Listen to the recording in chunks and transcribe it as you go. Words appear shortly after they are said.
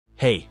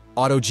Hey,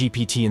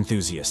 AutoGPT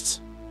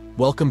enthusiasts.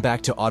 Welcome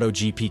back to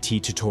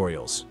AutoGPT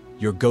Tutorials,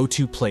 your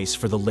go-to place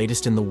for the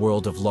latest in the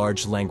world of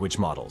large language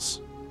models.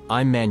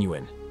 I'm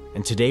AnimateAnyone,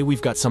 and today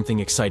we've got something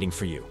exciting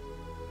for you.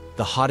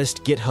 The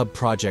hottest GitHub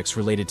projects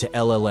related to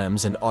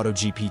LLMs and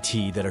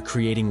AutoGPT that are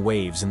creating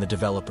waves in the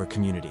developer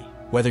community.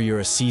 Whether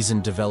you're a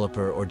seasoned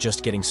developer or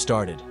just getting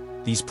started,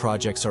 these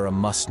projects are a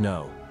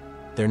must-know.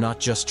 They're not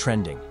just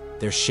trending,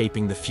 they're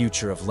shaping the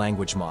future of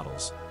language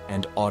models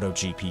and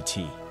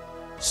AutoGPT.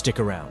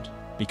 Stick around,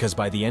 because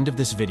by the end of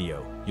this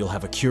video, you'll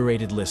have a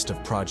curated list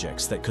of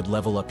projects that could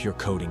level up your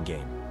coding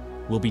game.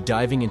 We'll be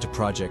diving into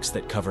projects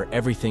that cover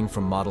everything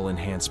from model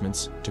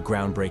enhancements to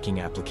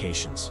groundbreaking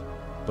applications.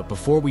 But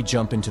before we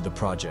jump into the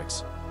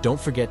projects, don't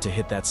forget to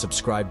hit that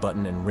subscribe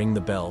button and ring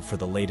the bell for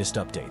the latest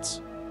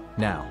updates.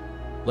 Now,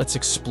 let's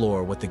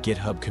explore what the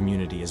GitHub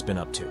community has been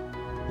up to.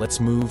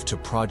 Let's move to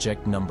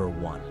project number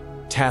 1.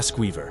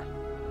 TaskWeaver.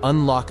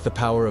 Unlock the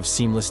power of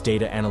seamless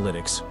data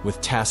analytics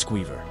with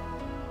TaskWeaver.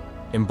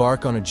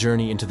 Embark on a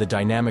journey into the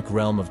dynamic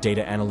realm of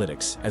data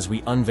analytics as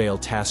we unveil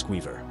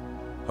TaskWeaver,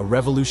 a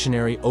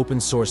revolutionary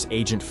open-source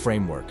agent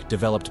framework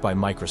developed by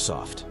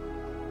Microsoft.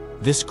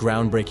 This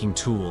groundbreaking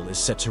tool is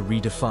set to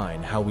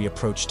redefine how we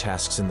approach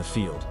tasks in the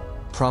field,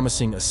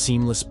 promising a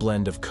seamless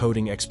blend of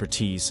coding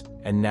expertise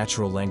and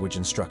natural language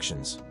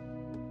instructions.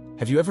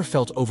 Have you ever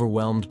felt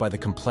overwhelmed by the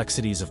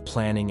complexities of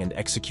planning and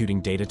executing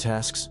data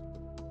tasks?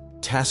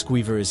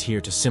 TaskWeaver is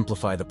here to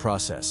simplify the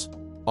process,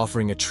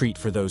 offering a treat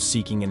for those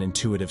seeking an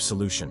intuitive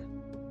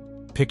solution.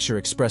 Picture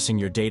expressing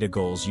your data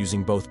goals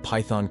using both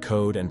Python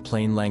code and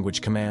plain language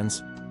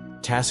commands.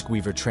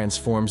 TaskWeaver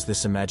transforms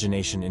this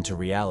imagination into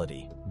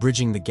reality,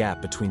 bridging the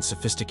gap between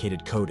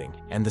sophisticated coding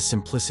and the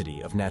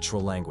simplicity of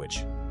natural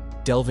language.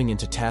 Delving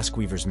into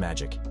TaskWeaver's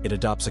magic, it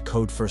adopts a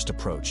code-first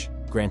approach,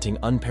 granting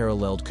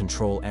unparalleled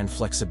control and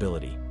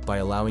flexibility by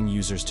allowing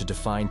users to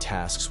define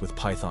tasks with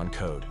Python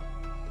code.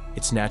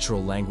 Its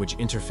natural language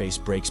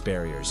interface breaks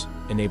barriers,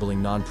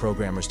 enabling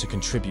non-programmers to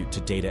contribute to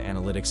data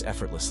analytics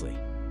effortlessly.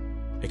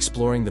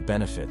 Exploring the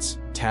benefits,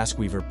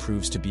 TaskWeaver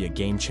proves to be a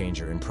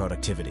game-changer in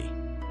productivity.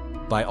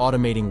 By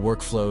automating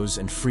workflows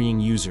and freeing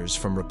users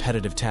from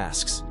repetitive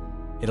tasks,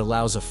 it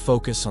allows a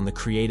focus on the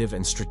creative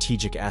and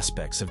strategic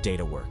aspects of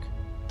data work.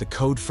 The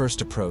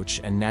code-first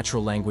approach and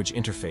natural language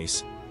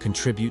interface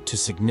contribute to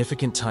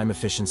significant time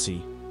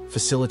efficiency,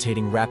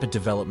 facilitating rapid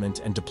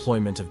development and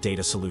deployment of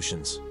data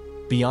solutions.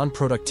 Beyond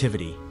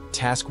productivity,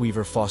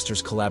 TaskWeaver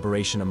fosters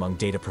collaboration among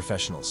data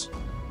professionals.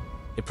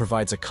 It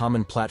provides a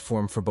common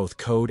platform for both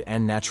code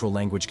and natural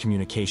language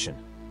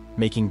communication,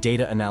 making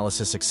data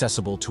analysis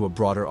accessible to a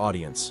broader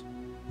audience,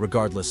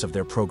 regardless of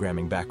their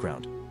programming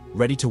background.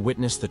 Ready to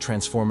witness the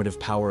transformative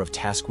power of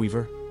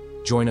TaskWeaver?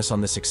 Join us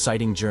on this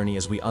exciting journey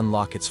as we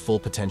unlock its full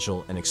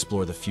potential and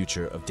explore the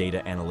future of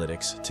data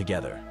analytics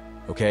together.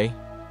 Okay?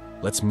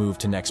 Let's move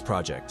to next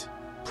project.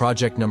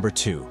 Project number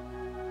 2,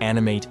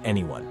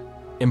 AnimateAnyone.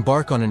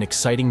 Embark on an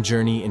exciting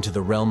journey into the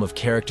realm of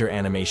character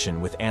animation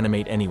with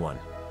AnimateAnyone,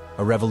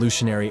 a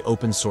revolutionary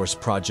open-source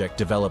project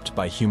developed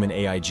by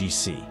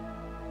HumanAI.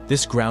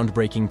 This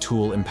groundbreaking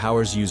tool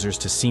empowers users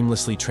to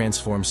seamlessly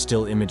transform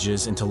still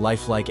images into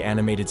lifelike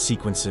animated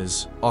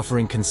sequences,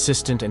 offering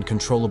consistent and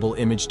controllable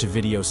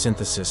image-to-video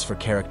synthesis for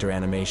character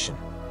animation.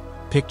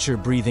 Picture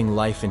breathing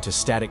life into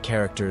static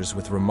characters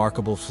with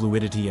remarkable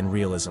fluidity and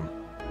realism,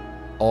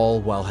 all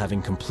while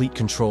having complete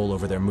control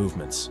over their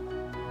movements.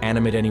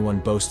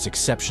 AnimateAnyone boasts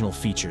exceptional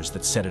features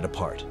that set it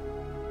apart.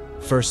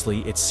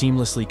 Firstly, it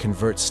seamlessly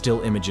converts still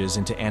images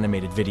into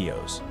animated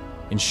videos,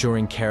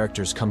 ensuring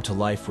characters come to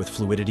life with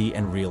fluidity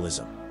and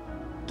realism.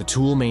 The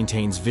tool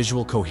maintains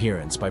visual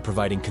coherence by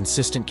providing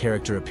consistent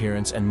character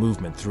appearance and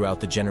movement throughout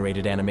the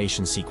generated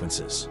animation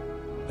sequences.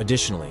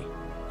 Additionally,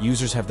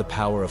 users have the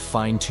power of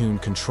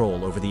fine-tuned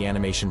control over the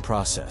animation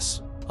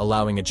process,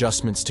 allowing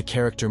adjustments to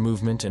character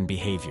movement and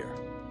behavior.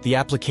 The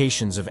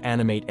applications of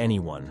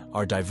AnimateAnyone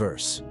are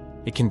diverse.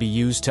 It can be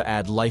used to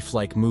add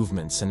lifelike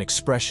movements and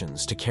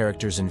expressions to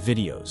characters in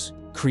videos,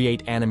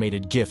 create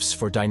animated GIFs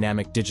for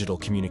dynamic digital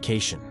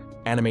communication,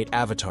 animate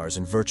avatars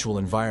in virtual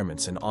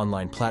environments and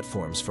online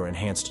platforms for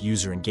enhanced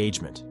user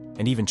engagement,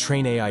 and even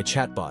train AI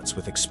chatbots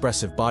with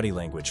expressive body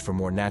language for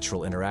more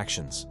natural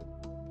interactions.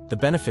 The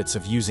benefits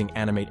of using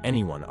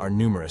AnimateAnyone are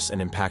numerous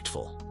and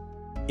impactful.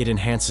 It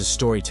enhances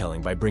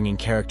storytelling by bringing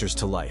characters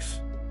to life,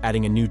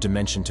 adding a new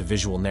dimension to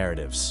visual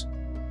narratives.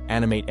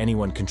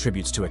 AnimateAnyone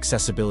contributes to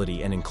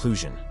accessibility and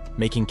inclusion,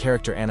 making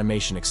character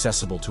animation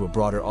accessible to a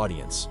broader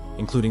audience,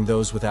 including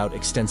those without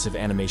extensive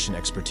animation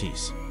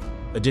expertise.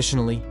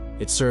 Additionally,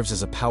 it serves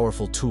as a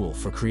powerful tool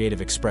for creative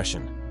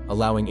expression,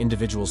 allowing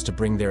individuals to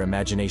bring their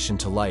imagination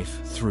to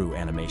life through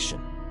animation.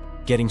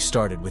 Getting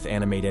started with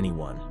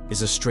AnimateAnyone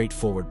is a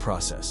straightforward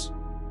process.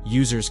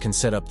 Users can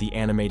set up the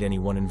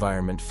AnimateAnyone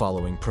environment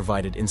following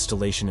provided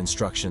installation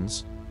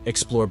instructions,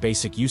 explore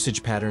basic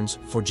usage patterns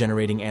for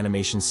generating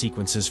animation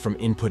sequences from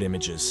input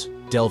images,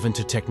 delve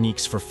into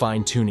techniques for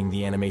fine-tuning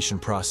the animation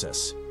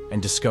process, and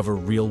discover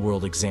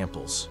real-world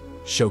examples,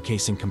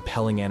 showcasing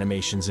compelling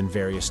animations in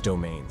various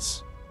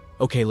domains.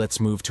 Okay, let's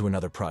move to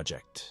another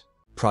project.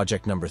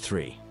 Project number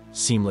 3,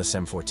 Seamless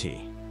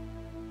M4T.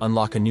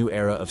 Unlock a new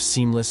era of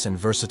seamless and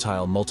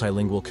versatile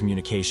multilingual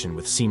communication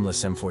with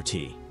Seamless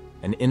M4T,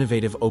 an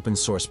innovative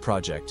open-source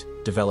project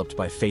developed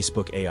by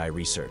Facebook AI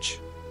Research.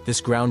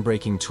 This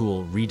groundbreaking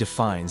tool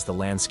redefines the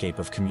landscape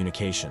of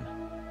communication,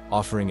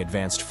 offering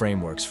advanced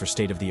frameworks for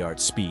state-of-the-art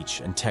speech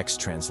and text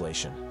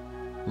translation.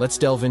 Let's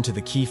delve into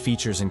the key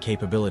features and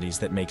capabilities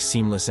that make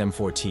Seamless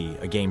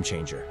M4T a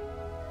game-changer.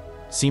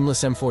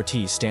 Seamless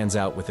M4T stands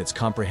out with its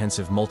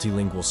comprehensive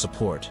multilingual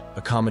support,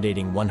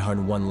 accommodating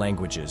 101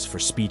 languages for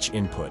speech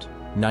input,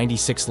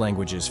 96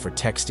 languages for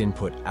text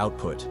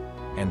input-output,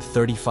 and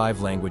 35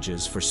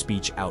 languages for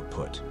speech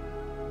output.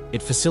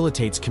 It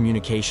facilitates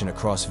communication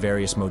across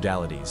various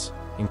modalities,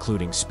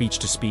 including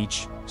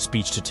speech-to-speech,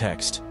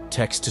 speech-to-text,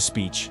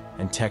 text-to-speech,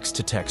 and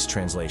text-to-text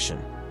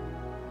translation.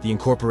 The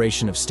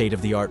incorporation of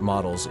state-of-the-art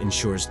models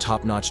ensures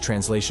top-notch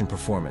translation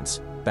performance,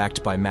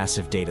 backed by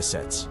massive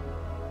datasets.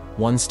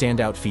 One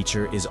standout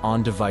feature is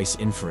on-device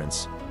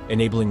inference,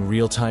 enabling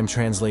real-time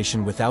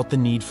translation without the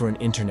need for an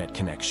internet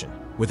connection.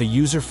 With a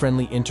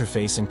user-friendly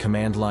interface and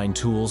command line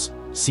tools,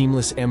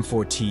 Seamless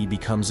M4T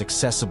becomes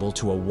accessible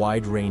to a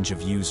wide range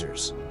of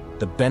users.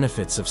 The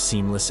benefits of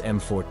Seamless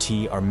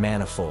M4T are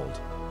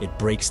manifold. It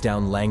breaks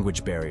down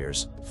language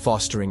barriers,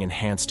 fostering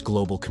enhanced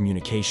global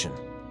communication.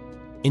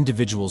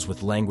 Individuals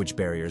with language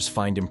barriers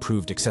find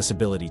improved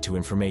accessibility to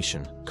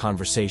information,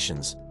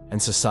 conversations,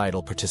 and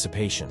societal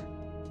participation.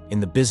 In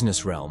the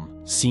business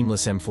realm,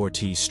 Seamless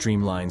M4T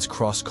streamlines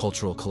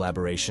cross-cultural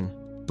collaboration,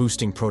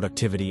 boosting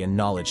productivity and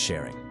knowledge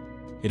sharing.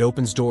 It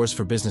opens doors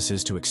for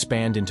businesses to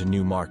expand into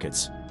new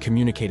markets,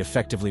 communicate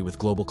effectively with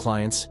global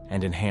clients,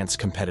 and enhance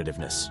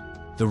competitiveness.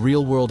 The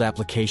real-world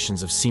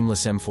applications of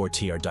Seamless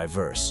M4T are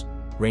diverse,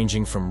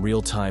 ranging from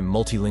real-time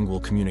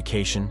multilingual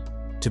communication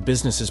to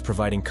businesses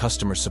providing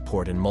customer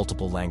support in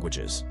multiple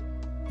languages.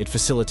 It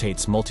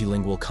facilitates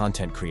multilingual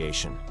content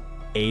creation,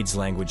 aids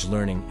language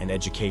learning and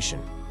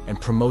education, and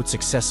promotes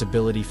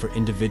accessibility for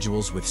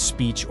individuals with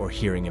speech or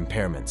hearing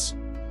impairments.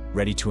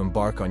 Ready to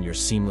embark on your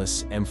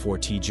Seamless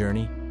M4T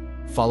journey?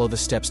 Follow the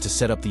steps to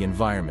set up the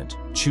environment,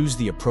 choose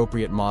the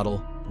appropriate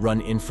model, run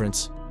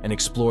inference, and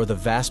explore the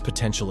vast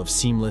potential of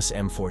Seamless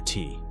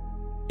M4T.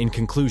 In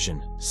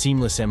conclusion,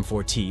 Seamless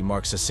M4T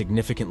marks a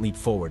significant leap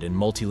forward in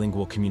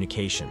multilingual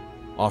communication,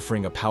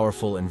 offering a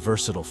powerful and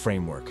versatile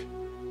framework.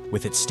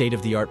 With its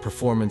state-of-the-art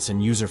performance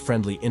and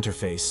user-friendly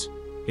interface,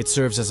 it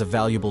serves as a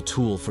valuable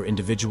tool for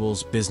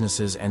individuals,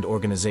 businesses, and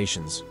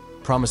organizations,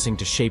 promising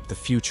to shape the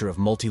future of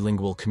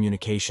multilingual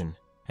communication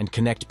and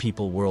connect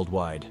people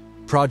worldwide.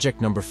 Project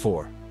number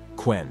 4,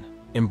 Qwen.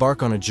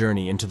 Embark on a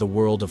journey into the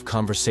world of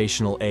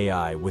conversational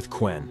AI with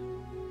Qwen,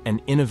 an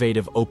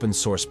innovative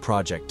open-source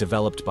project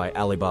developed by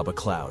Alibaba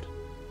Cloud.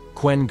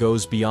 Qwen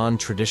goes beyond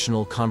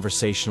traditional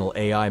conversational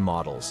AI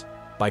models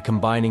by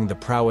combining the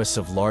prowess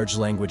of large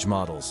language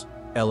models,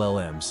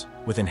 LLMs,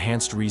 with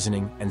enhanced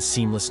reasoning and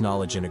seamless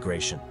knowledge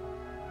integration.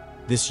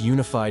 This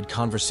unified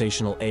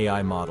conversational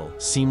AI model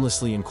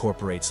seamlessly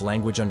incorporates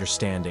language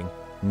understanding,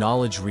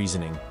 knowledge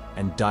reasoning,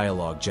 and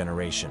dialogue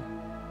generation,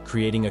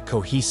 creating a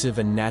cohesive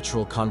and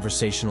natural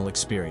conversational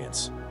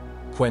experience.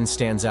 Qwen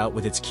stands out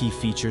with its key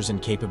features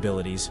and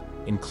capabilities,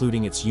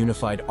 including its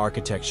unified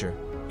architecture,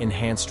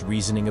 enhanced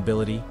reasoning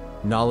ability,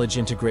 knowledge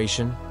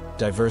integration,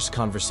 diverse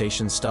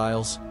conversation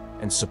styles,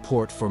 and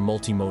support for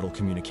multimodal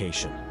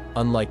communication.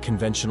 Unlike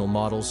conventional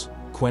models,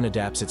 Qwen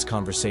adapts its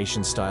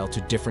conversation style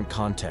to different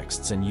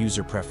contexts and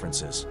user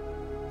preferences,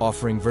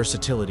 offering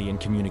versatility in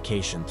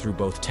communication through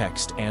both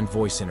text and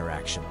voice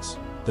interactions.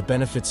 The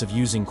benefits of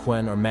using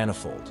Qwen are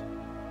manifold.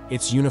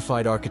 Its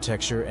unified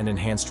architecture and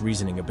enhanced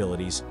reasoning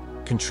abilities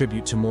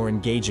contribute to more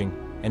engaging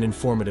and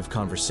informative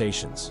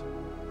conversations.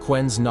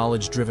 Qwen's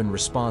knowledge-driven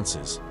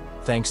responses,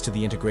 thanks to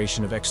the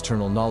integration of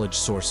external knowledge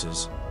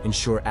sources,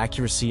 ensure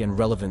accuracy and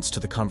relevance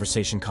to the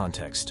conversation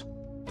context.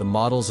 The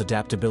model's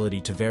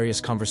adaptability to various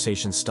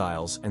conversation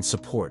styles and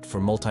support for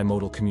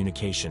multimodal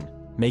communication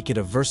make it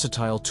a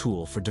versatile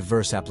tool for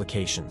diverse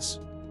applications.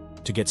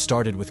 To get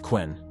started with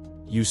Qwen,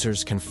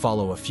 users can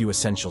follow a few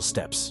essential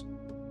steps.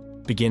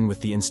 Begin with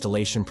the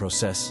installation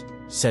process,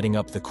 setting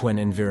up the Qwen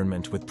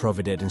environment with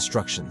provided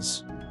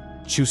instructions.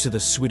 Choose the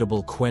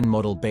suitable Qwen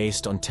model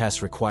based on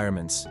task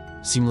requirements,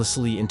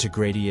 seamlessly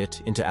integrate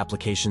it into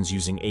applications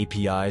using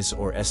APIs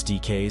or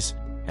SDKs,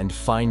 and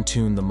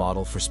fine-tune the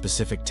model for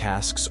specific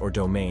tasks or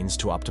domains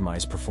to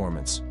optimize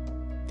performance.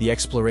 The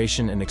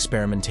exploration and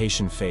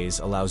experimentation phase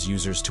allows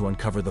users to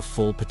uncover the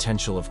full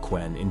potential of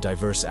Qwen in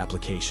diverse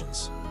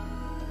applications.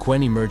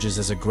 Qwen emerges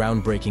as a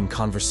groundbreaking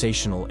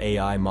conversational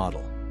AI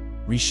model,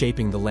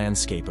 reshaping the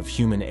landscape of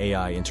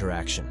human-AI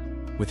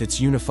interaction. With its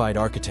unified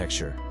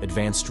architecture,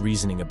 advanced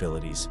reasoning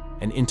abilities,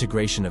 and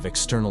integration of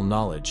external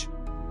knowledge,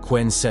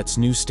 Qwen sets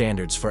new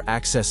standards for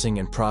accessing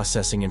and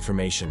processing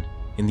information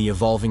in the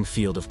evolving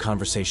field of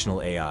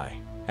conversational AI.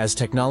 As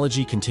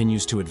technology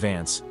continues to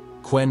advance,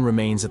 Qwen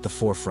remains at the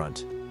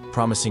forefront,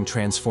 promising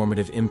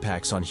transformative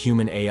impacts on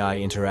human-AI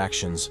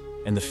interactions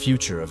and the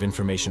future of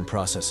information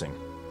processing.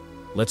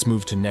 Let's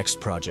move to next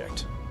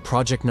project.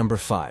 Project number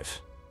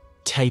 5,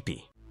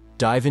 Typee.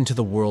 Dive into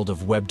the world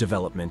of web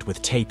development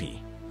with Tapy,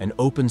 an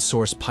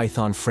open-source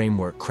Python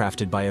framework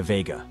crafted by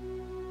Avega.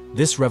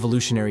 This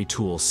revolutionary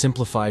tool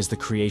simplifies the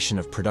creation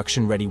of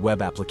production-ready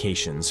web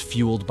applications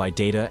fueled by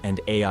data and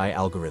AI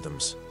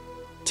algorithms.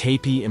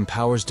 Tapy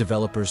empowers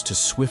developers to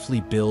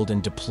swiftly build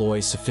and deploy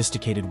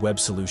sophisticated web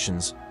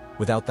solutions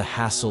without the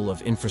hassle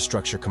of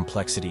infrastructure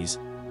complexities,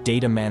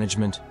 data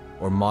management,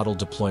 or model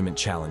deployment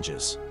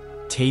challenges.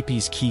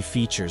 Tapy's key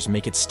features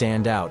make it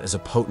stand out as a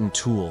potent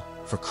tool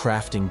for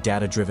crafting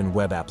data-driven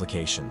web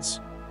applications.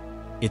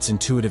 Its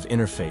intuitive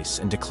interface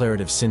and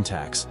declarative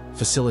syntax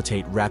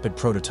facilitate rapid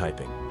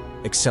prototyping,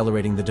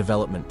 accelerating the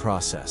development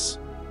process.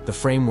 The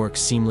framework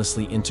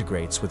seamlessly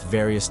integrates with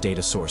various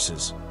data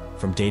sources,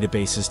 from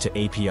databases to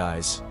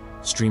APIs,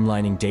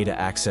 streamlining data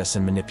access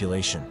and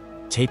manipulation.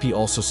 Tapy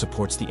also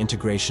supports the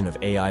integration of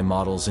AI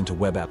models into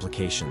web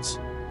applications,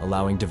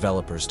 allowing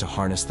developers to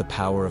harness the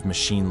power of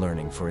machine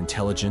learning for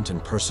intelligent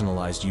and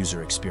personalized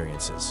user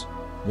experiences.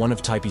 One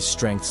of Tapy's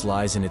strengths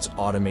lies in its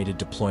automated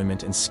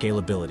deployment and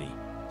scalability,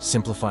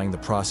 simplifying the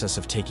process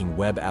of taking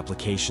web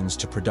applications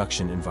to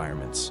production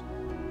environments.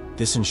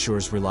 This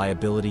ensures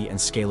reliability and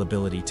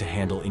scalability to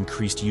handle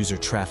increased user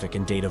traffic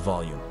and data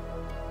volume.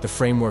 The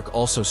framework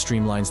also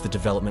streamlines the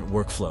development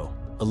workflow,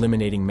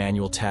 eliminating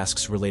manual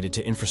tasks related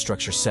to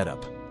infrastructure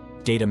setup,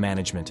 data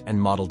management, and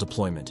model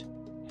deployment,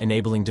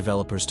 enabling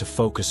developers to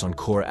focus on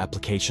core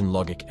application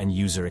logic and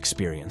user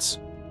experience.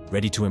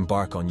 Ready to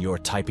embark on your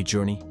Tapy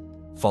journey?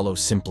 Follow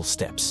simple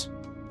steps.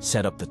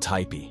 Set up the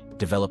Tapy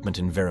development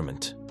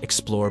environment,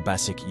 explore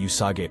basic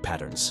usage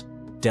patterns,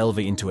 delve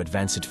into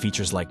advanced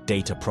features like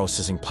data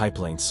processing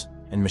pipelines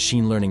and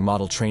machine learning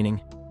model training,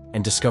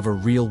 and discover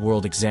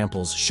real-world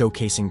examples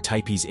showcasing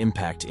Tapy's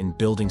impact in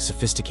building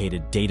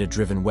sophisticated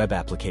data-driven web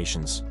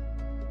applications.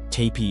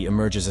 Tapy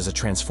emerges as a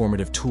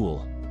transformative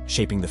tool,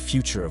 shaping the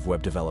future of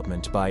web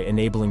development by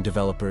enabling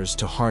developers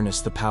to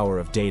harness the power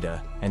of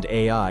data and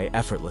AI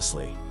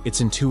effortlessly.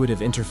 Its intuitive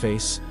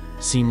interface,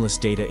 seamless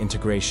data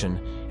integration,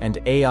 and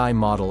AI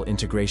model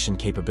integration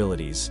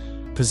capabilities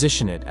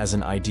position it as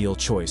an ideal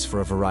choice for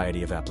a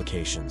variety of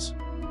applications.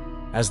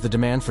 As the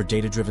demand for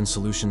data-driven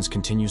solutions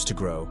continues to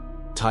grow,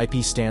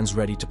 Tapy stands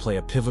ready to play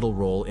a pivotal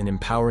role in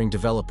empowering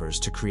developers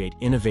to create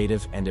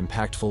innovative and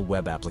impactful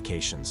web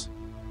applications.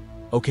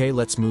 Okay,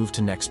 let's move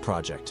to next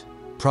project.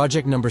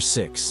 Project number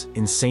 6,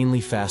 Insanely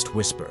Fast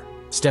Whisper.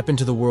 Step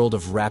into the world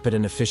of rapid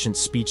and efficient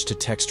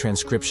speech-to-text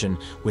transcription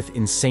with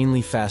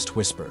Insanely Fast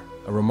Whisper,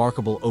 a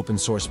remarkable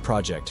open-source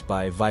project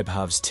by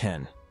Vaibhav's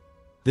 10.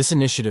 This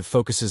initiative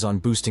focuses on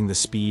boosting the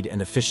speed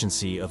and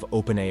efficiency of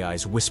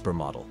OpenAI's Whisper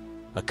model,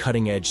 a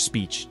cutting-edge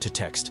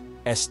speech-to-text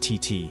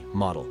 (STT)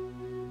 model.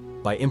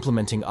 By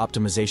implementing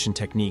optimization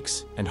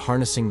techniques and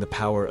harnessing the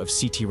power of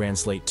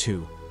CT-Translate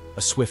 2,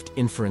 a swift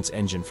inference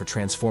engine for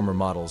transformer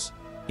models,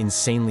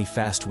 Insanely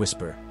Fast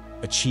Whisper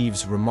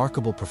achieves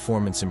remarkable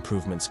performance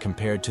improvements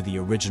compared to the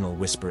original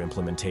Whisper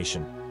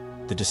implementation.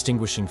 The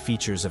distinguishing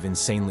features of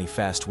Insanely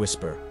Fast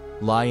Whisper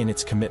lie in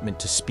its commitment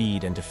to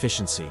speed and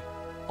efficiency,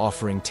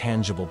 offering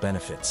tangible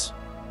benefits.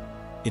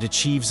 It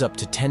achieves up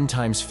to 10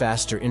 times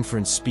faster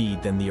inference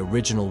speed than the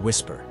original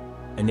Whisper,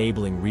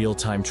 enabling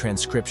real-time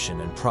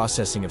transcription and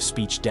processing of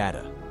speech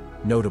data.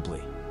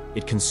 Notably,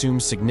 it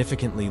consumes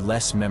significantly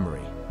less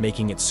memory,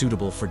 making it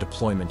suitable for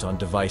deployment on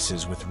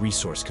devices with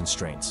resource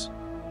constraints.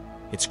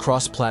 Its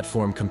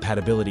cross-platform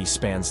compatibility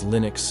spans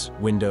Linux,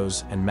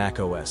 Windows, and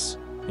macOS,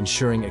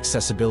 ensuring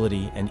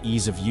accessibility and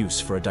ease of use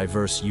for a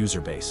diverse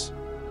user base.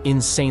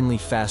 Insanely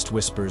Fast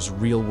Whisper's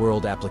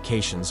real-world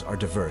applications are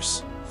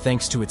diverse,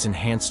 thanks to its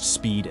enhanced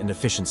speed and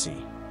efficiency.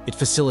 It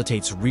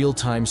facilitates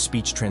real-time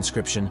speech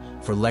transcription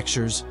for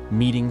lectures,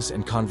 meetings,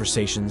 and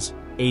conversations,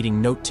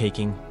 aiding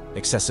note-taking,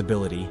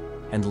 accessibility,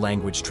 and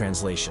language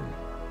translation.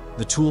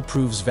 The tool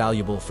proves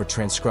valuable for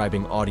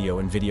transcribing audio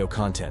and video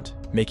content,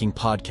 making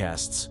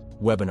podcasts,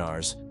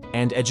 webinars,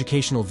 and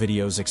educational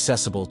videos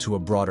accessible to a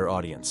broader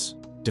audience.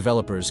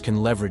 Developers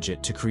can leverage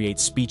it to create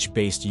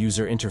speech-based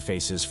user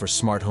interfaces for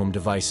smart home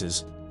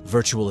devices,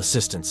 virtual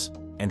assistants,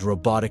 and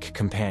robotic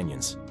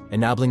companions,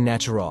 enabling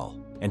natural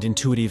and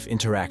intuitive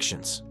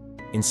interactions.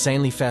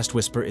 Insanely Fast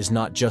Whisper is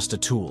not just a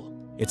tool,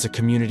 it's a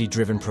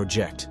community-driven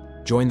project.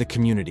 Join the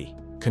community,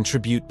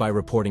 contribute by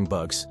reporting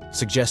bugs,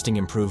 suggesting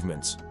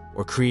improvements,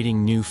 or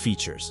creating new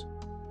features.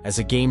 As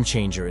a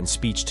game-changer in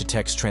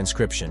speech-to-text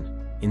transcription,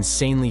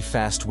 Insanely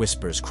Fast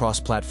Whisper's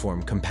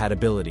cross-platform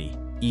compatibility,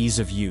 ease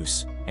of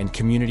use, and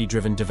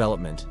community-driven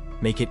development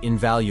make it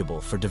invaluable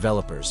for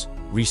developers,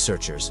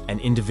 researchers, and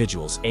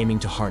individuals aiming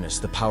to harness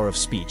the power of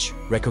speech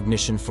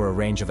recognition for a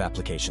range of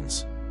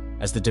applications.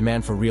 As the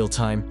demand for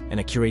real-time and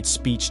accurate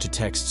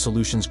speech-to-text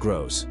solutions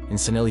grows,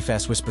 Insanely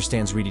Fast Whisper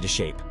stands ready to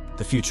shape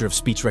the future of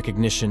speech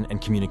recognition and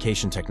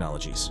communication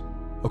technologies.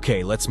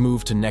 Okay, let's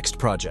move to next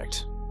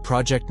project.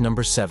 Project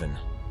number 7,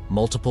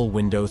 Multiple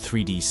Window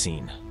 3D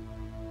Scene.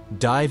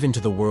 Dive into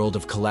the world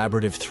of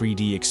collaborative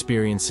 3D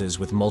experiences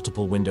with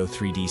Multiple Window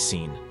 3D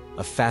Scene,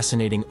 a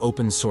fascinating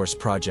open-source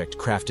project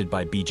crafted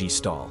by BG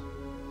Stahl.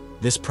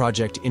 This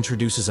project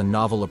introduces a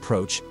novel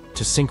approach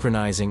to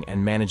synchronizing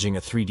and managing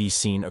a 3D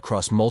scene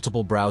across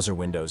multiple browser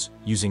windows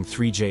using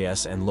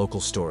Three.js and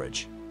local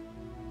storage.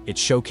 It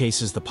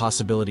showcases the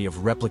possibility of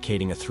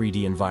replicating a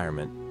 3D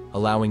environment,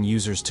 allowing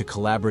users to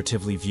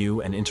collaboratively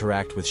view and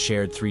interact with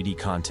shared 3D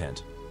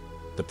content.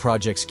 The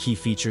project's key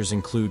features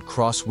include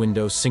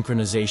cross-window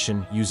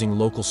synchronization using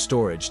local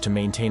storage to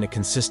maintain a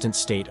consistent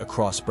state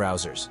across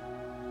browsers.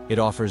 It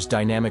offers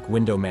dynamic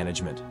window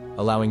management,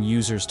 allowing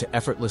users to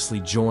effortlessly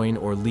join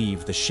or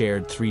leave the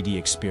shared 3D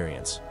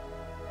experience.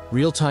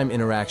 Real-time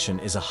interaction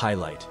is a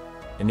highlight,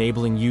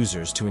 enabling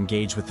users to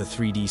engage with the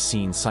 3D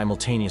scene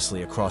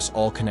simultaneously across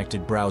all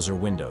connected browser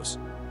windows.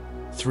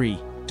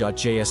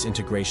 Three.js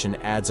integration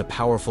adds a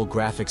powerful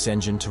graphics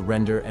engine to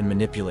render and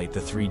manipulate the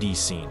 3D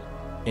scene,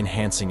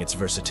 enhancing its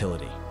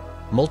versatility.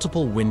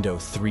 Multiple window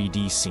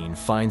 3D scene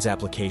finds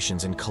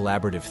applications in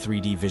collaborative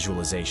 3D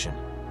visualization,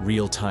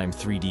 real-time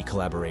 3D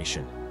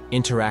collaboration,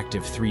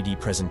 interactive 3D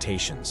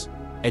presentations,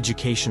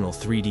 educational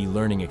 3D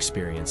learning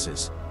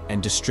experiences,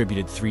 and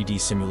distributed 3D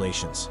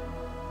simulations.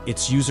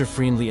 Its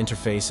user-friendly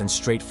interface and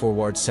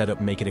straightforward setup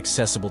make it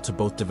accessible to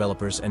both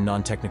developers and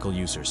non-technical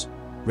users.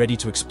 Ready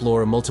to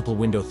explore a multiple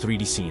window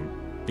 3D scene?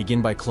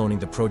 Begin by cloning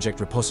the project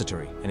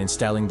repository and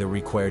installing the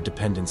required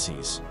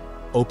dependencies.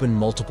 Open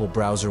multiple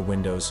browser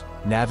windows,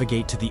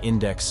 navigate to the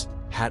index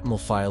HTML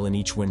file in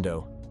each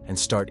window, and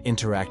start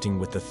interacting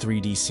with the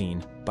 3D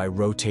scene by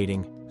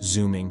rotating,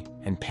 zooming,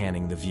 and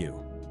panning the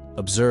view.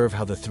 Observe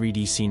how the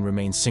 3D scene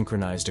remains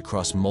synchronized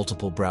across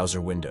multiple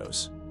browser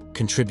windows.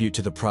 Contribute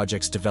to the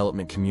project's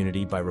development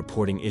community by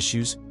reporting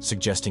issues,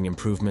 suggesting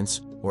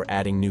improvements, or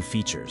adding new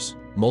features.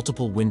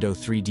 Multiple window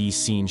 3D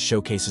scene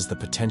showcases the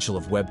potential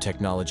of web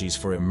technologies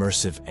for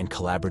immersive and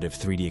collaborative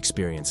 3D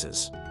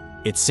experiences.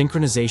 Its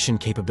synchronization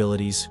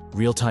capabilities,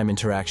 real-time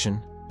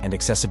interaction, and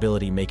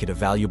accessibility make it a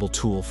valuable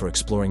tool for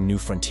exploring new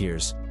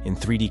frontiers in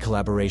 3D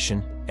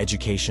collaboration,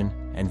 education,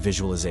 and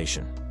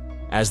visualization.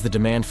 As the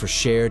demand for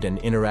shared and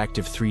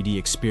interactive 3D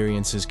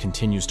experiences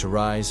continues to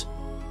rise,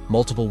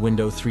 multiple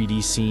window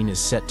 3D scene is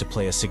set to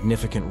play a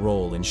significant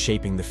role in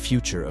shaping the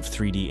future of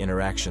 3D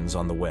interactions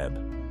on the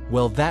web.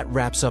 Well, that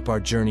wraps up our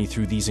journey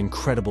through these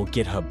incredible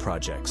GitHub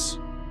projects.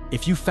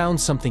 If you found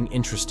something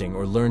interesting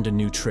or learned a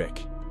new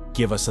trick,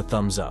 give us a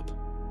thumbs up.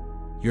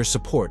 Your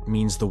support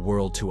means the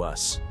world to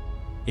us.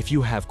 If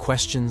you have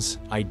questions,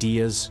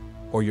 ideas,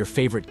 or your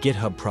favorite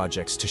GitHub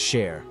projects to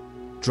share,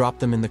 drop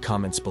them in the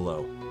comments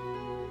below.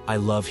 I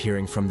love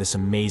hearing from this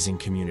amazing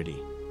community.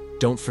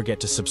 Don't forget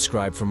to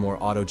subscribe for more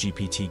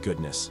AutoGPT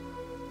goodness.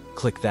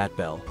 Click that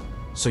bell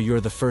so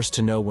you're the first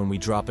to know when we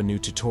drop a new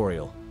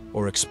tutorial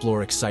or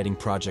explore exciting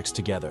projects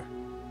together.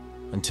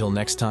 Until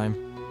next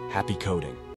time, happy coding.